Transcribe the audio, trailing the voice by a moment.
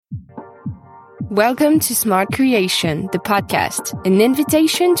Welcome to Smart Creation, the podcast, an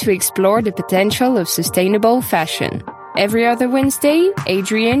invitation to explore the potential of sustainable fashion. Every other Wednesday,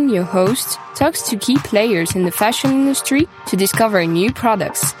 Adrian, your host, talks to key players in the fashion industry to discover new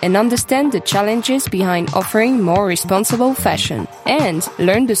products and understand the challenges behind offering more responsible fashion and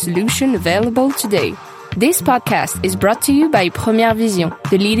learn the solution available today. This podcast is brought to you by Première Vision,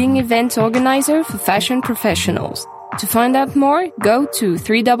 the leading event organizer for fashion professionals. To find out more, go to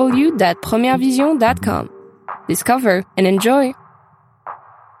www.premierevision.com. Discover and enjoy.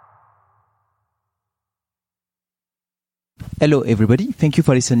 Hello everybody, thank you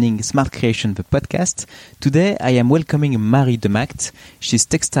for listening Smart Creation, the podcast. Today I am welcoming Marie Demact. She's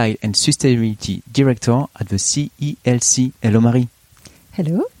Textile and Sustainability Director at the CELC. Hello Marie.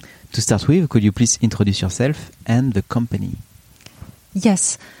 Hello. To start with, could you please introduce yourself and the company?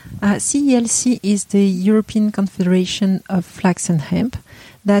 Yes, CELC is the European Confederation of Flax and Hemp.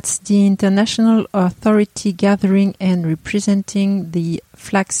 That's the international authority gathering and representing the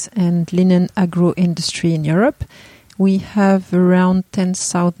flax and linen agro industry in Europe. We have around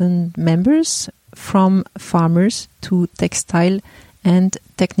 10,000 members from farmers to textile and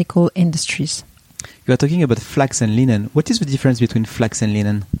technical industries. You are talking about flax and linen. What is the difference between flax and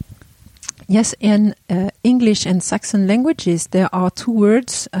linen? Yes, in English and Saxon languages, there are two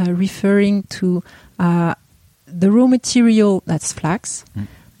words referring to the raw material, that's flax,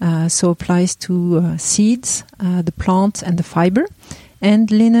 so applies to seeds, the plant and the fiber, and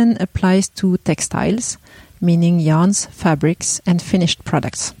linen applies to textiles, meaning yarns, fabrics, and finished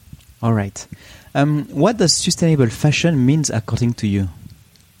products. All right. What does sustainable fashion mean according to you?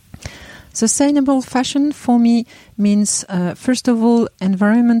 Sustainable fashion for me means, first of all,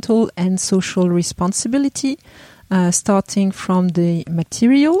 environmental and social responsibility, starting from the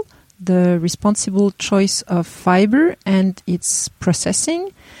material, the responsible choice of fiber and its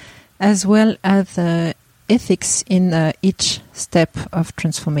processing, as well as ethics in each step of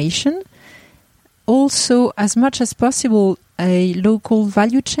transformation. Also, as much as possible, a local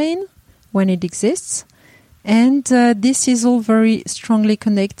value chain when it exists. And this is all very strongly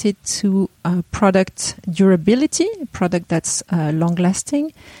connected to product durability, a product that's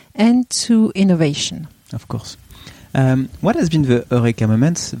long-lasting, and to innovation. Of course. What has been the Eureka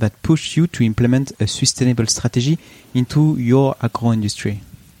moment that pushed you to implement a sustainable strategy into your agro-industry?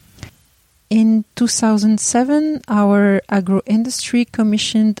 In 2007, our agro-industry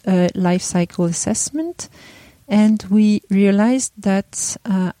commissioned a life cycle assessment, and we realized that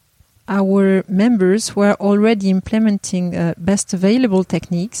our members were already implementing best available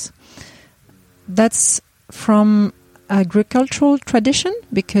techniques. That's from agricultural tradition,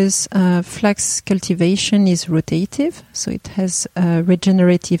 because flax cultivation is rotative, so it has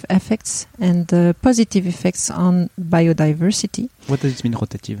regenerative effects and positive effects on biodiversity. What does it mean,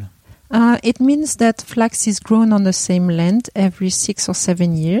 rotative? It means that flax is grown on the same land every 6 or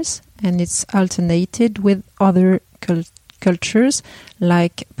 7 years, and it's alternated with other cultures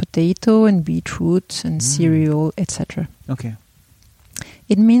like potato and beetroot and cereal, etc. Okay.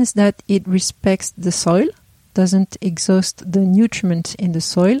 It means that it respects the soil, doesn't exhaust the nutriment in the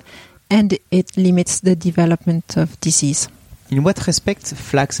soil, and it limits the development of disease. In what respect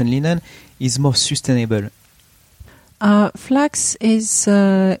flax and linen is more sustainable? Flax is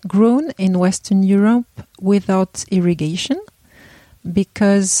grown in Western Europe without irrigation,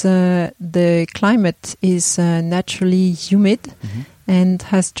 because the climate is naturally humid and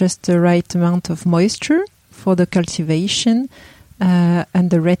has just the right amount of moisture for the cultivation and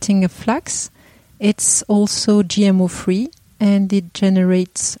the retting of flax. It's also GMO-free and it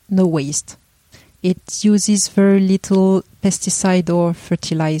generates no waste. It uses very little pesticide or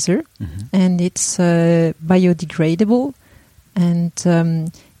fertilizer, and it's biodegradable,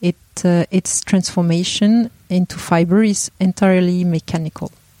 and its transformation into fiber is entirely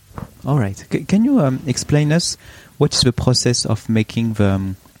mechanical. All right. Can you explain us what is the process of making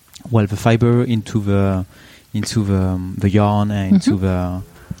the fiber into the yarn and into the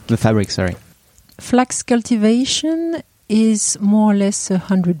fabric? Sorry. Flax cultivation is more or less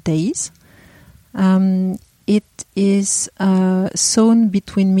 100 days. It is sown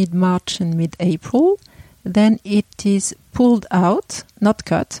between mid-March and mid-April. Then it is pulled out, not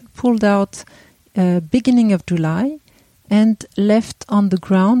cut, pulled out beginning of July and left on the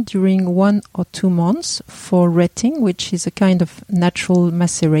ground during 1 or 2 months for retting, which is a kind of natural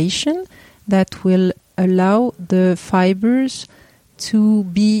maceration that will allow the fibers to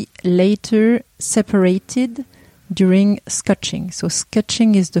be later separated during scotching. So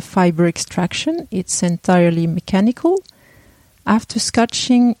scotching is the fiber extraction. It's entirely mechanical. After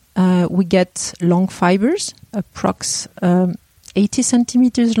scotching, we get long fibers, approx 80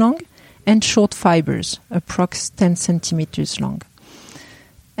 centimeters long, and short fibers, approx 10 centimeters long.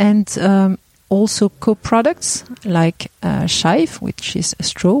 And also co-products like shive, which is a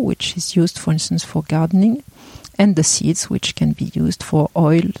straw, which is used, for instance, for gardening, and the seeds, which can be used for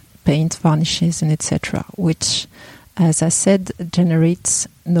oil, paint, varnishes, and etc., which, as I said, generates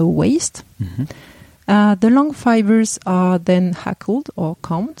no waste. Mm-hmm. The long fibers are then hackled or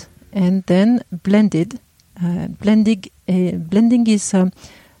combed and then blended. Blending is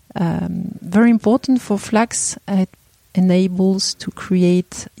very important for flax. It enables to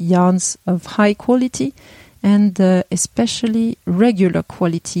create yarns of high quality and especially regular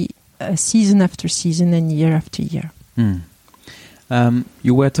quality season after season and year after year.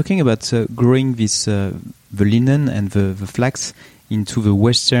 You were talking about growing this the linen and the flax into the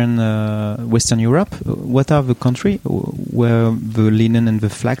Western Europe. What are the countries where the linen and the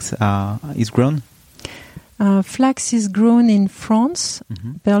flax is grown? Flax is grown in France,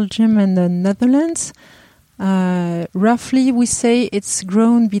 Belgium, and the Netherlands. Roughly, we say it's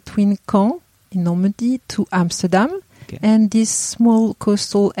grown between Caen in Normandy to Amsterdam, and this small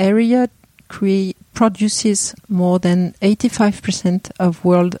coastal area produces more than 85% of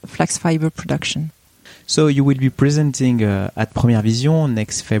world flax fiber production. So you will be presenting at Première Vision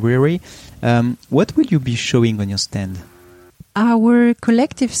next February. What will you be showing on your stand? Our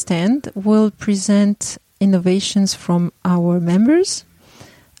collective stand will present innovations from our members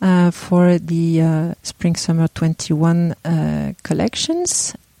for the Spring-Summer 21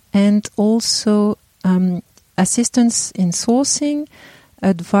 collections, and also assistance in sourcing,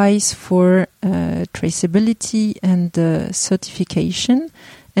 advice for traceability and certification,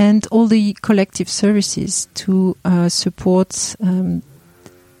 and all the collective services to support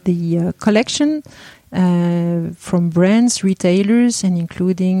the collection from brands, retailers, and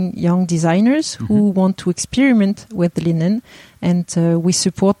including young designers who want to experiment with linen, and we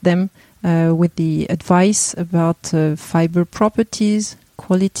support them with the advice about fiber properties,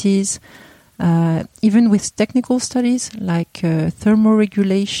 qualities, even with technical studies like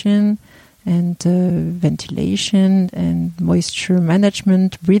thermoregulation and ventilation and moisture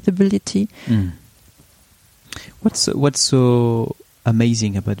management, breathability. What's so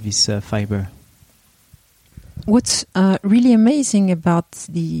amazing about this fiber? What's really amazing about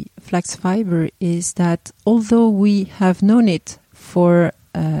the flax fiber is that although we have known it for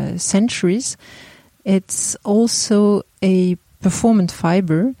centuries, it's also a performant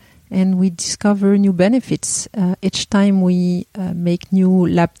fiber, and we discover new benefits each time we make new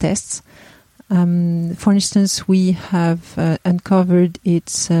lab tests. For instance, we have uncovered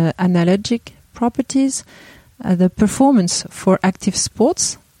its analgesic properties, the performance for active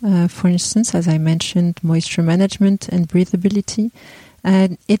sports, for instance, as I mentioned, moisture management and breathability.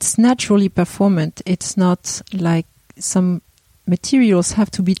 And it's naturally performant. It's not like some materials have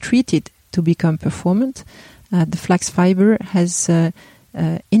to be treated to become performant. The flax fiber has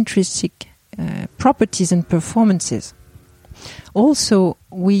intrinsic properties and performances. Also,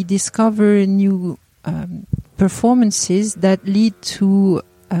 we discover new performances that lead to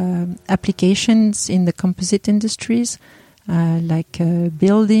applications in the composite industries, like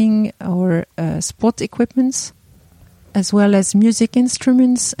building or sport equipments, as well as music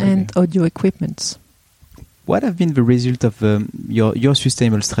instruments and audio equipments. What have been the result of your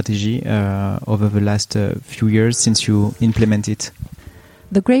sustainable strategy over the last few years since you implement it?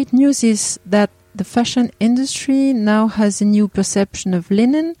 The great news is that the fashion industry now has a new perception of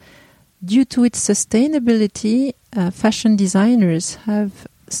linen. Due to its sustainability, fashion designers have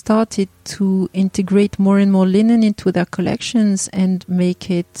started to integrate more and more linen into their collections and make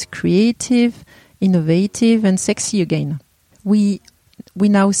it creative, innovative, and sexy again. We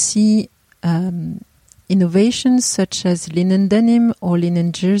now see innovations such as linen denim or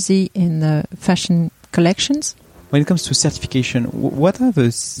linen jersey in fashion collections. When it comes to certification, what are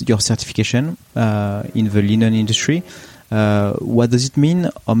your certification in the linen industry? What does it mean?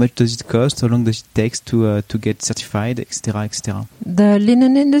 How much does it cost? How long does it take to get certified, etc., etc.? The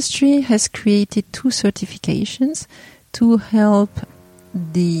linen industry has created 2 certifications to help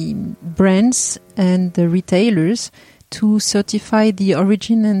the brands and the retailers to certify the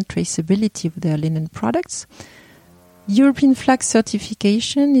origin and traceability of their linen products. European Flax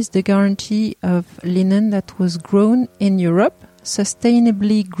certification is the guarantee of linen that was grown in Europe,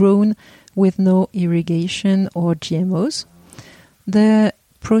 sustainably grown with no irrigation or GMOs. The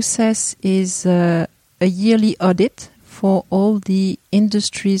process is a yearly audit for all the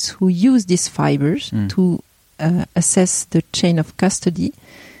industries who use these fibers to assess the chain of custody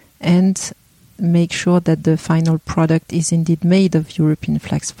and make sure that the final product is indeed made of European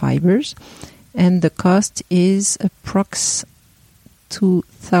flax fibers. And the cost is approx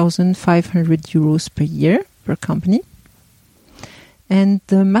 2,500 euros per year per company. And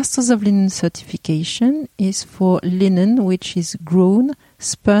the Masters of Linen certification is for linen which is grown,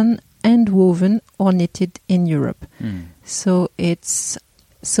 spun, and woven or knitted in Europe. So it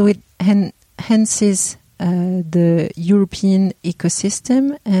enhances the European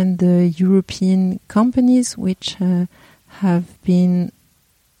ecosystem and the European companies which have been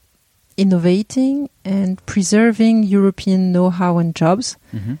innovating and preserving European know-how and jobs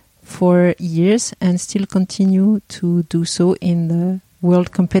for years and still continue to do so in the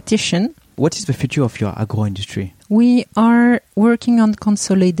world competition. What is the future of your agro industry? We are working on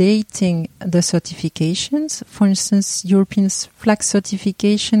consolidating the certifications. For instance, European flax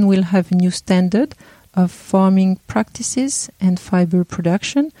certification will have a new standard of farming practices and fiber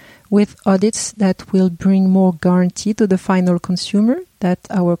production with audits that will bring more guarantee to the final consumer that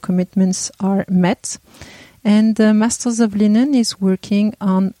our commitments are met. And Masters of Linen is working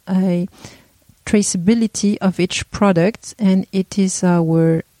on a traceability of each product, and it is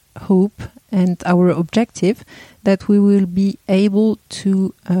our hope and our objective that we will be able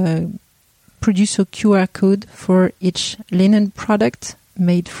to produce a QR code for each linen product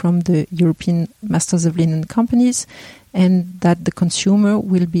made from the European Masters of Linen companies, and that the consumer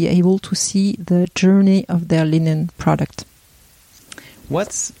will be able to see the journey of their linen product.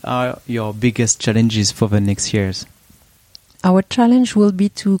 What are your biggest challenges for the next years? Our challenge will be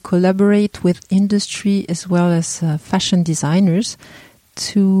to collaborate with industry as well as fashion designers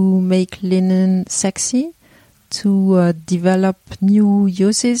to make linen sexy, to develop new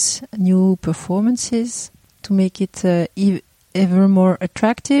uses, new performances, to make it ever more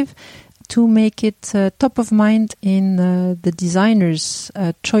attractive, to make it top of mind in the designer's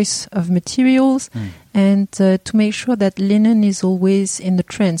choice of materials, and to make sure that linen is always in the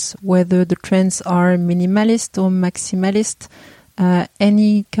trends, whether the trends are minimalist or maximalist.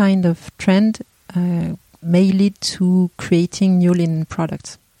 Any kind of trend may lead to creating new linen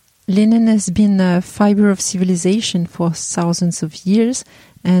products. Linen has been a fiber of civilization for thousands of years,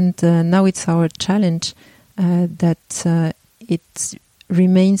 and now it's our challenge that it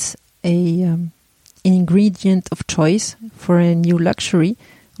remains an ingredient of choice for a new luxury,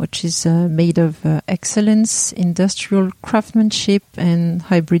 which is made of excellence, industrial craftsmanship, and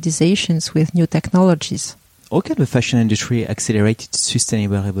hybridizations with new technologies. How can the fashion industry accelerate its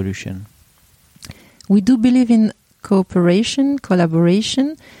sustainable evolution? We do believe in cooperation,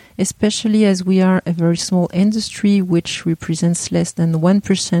 collaboration, especially as we are a very small industry which represents less than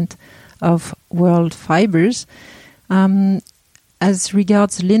 1% of world fibers. As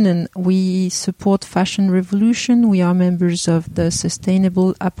regards linen, we support Fashion Revolution. We are members of the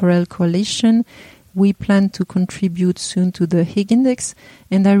Sustainable Apparel Coalition. We plan to contribute soon to the Higg Index.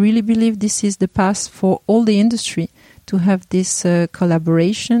 And I really believe this is the path for all the industry to have this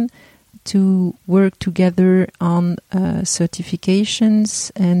collaboration, to work together on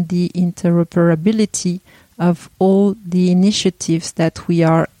certifications and the interoperability of all the initiatives that we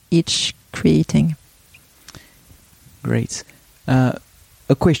are each creating. Great.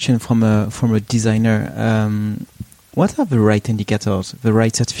 A question from a designer. What are the right indicators, the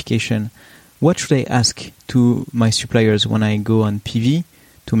right certification? What should I ask to my suppliers when I go on PV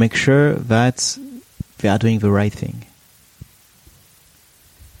to make sure that they are doing the right thing?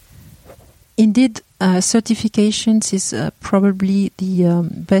 Indeed, certifications is probably the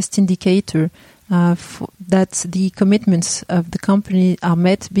best indicator that the commitments of the company are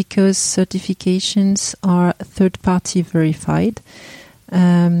met, because certifications are third-party verified.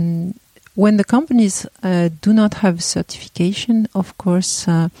 When the companies do not have certification, of course,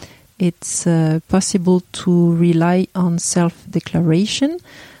 it's possible to rely on self-declaration.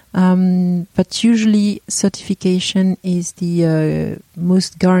 But usually certification is the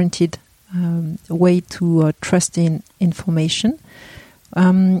most guaranteed way to trust in information.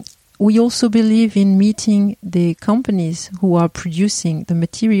 We also believe in meeting the companies who are producing the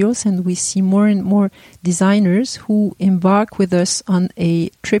materials, and we see more and more designers who embark with us on a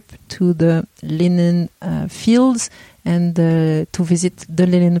trip to the linen fields and to visit the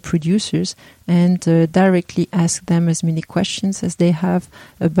linen producers and directly ask them as many questions as they have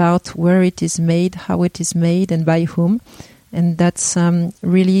about where it is made, how it is made, and by whom. And that's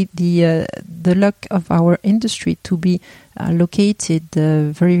really the luck of our industry, to be located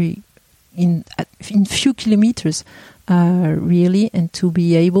very in few kilometers, really, and to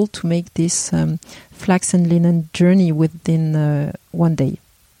be able to make this flax and linen journey within one day.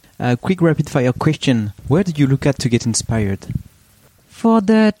 A quick rapid-fire question. Where do you look at to get inspired? For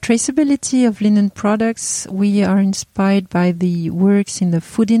the traceability of linen products, we are inspired by the works in the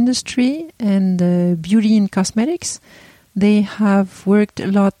food industry and beauty and cosmetics. they have worked a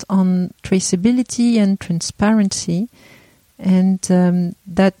lot on traceability and transparency, and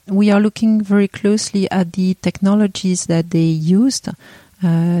that we are looking very closely at the technologies that they used.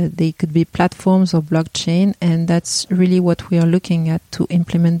 They could be platforms or blockchain, and that's really what we are looking at to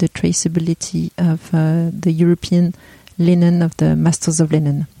implement the traceability of the European linen of the Masters of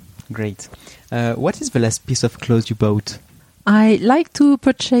Linen. Great. What is the last piece of clothes you bought? I like to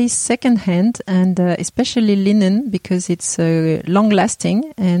purchase second-hand, and especially linen, because it's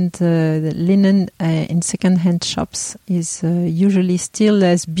long-lasting, and the linen in second-hand shops is usually still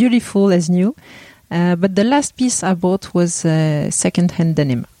as beautiful as new. But the last piece I bought was second-hand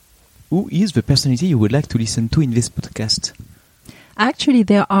denim. Who is the personality you would like to listen to in this podcast? Actually,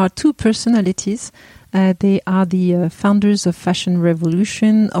 there are two personalities. They are the founders of Fashion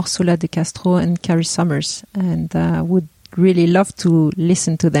Revolution, Ursula de Castro and Carrie Summers, and would really love to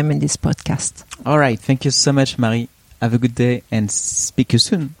listen to them in this podcast. All right. Thank you so much, Marie. Have a good day and speak to you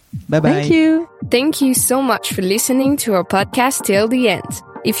soon. Bye-bye. Thank you. Thank you so much for listening to our podcast till the end.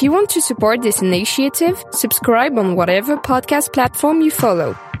 If you want to support this initiative, subscribe on whatever podcast platform you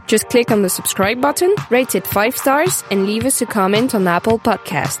follow. Just click on the subscribe button, rate it 5 stars, and leave us a comment on Apple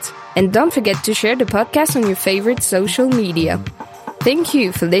Podcasts. And don't forget to share the podcast on your favorite social media. Thank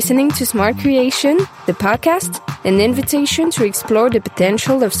you for listening to Smart Creation, the podcast, an invitation to explore the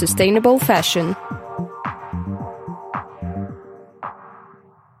potential of sustainable fashion.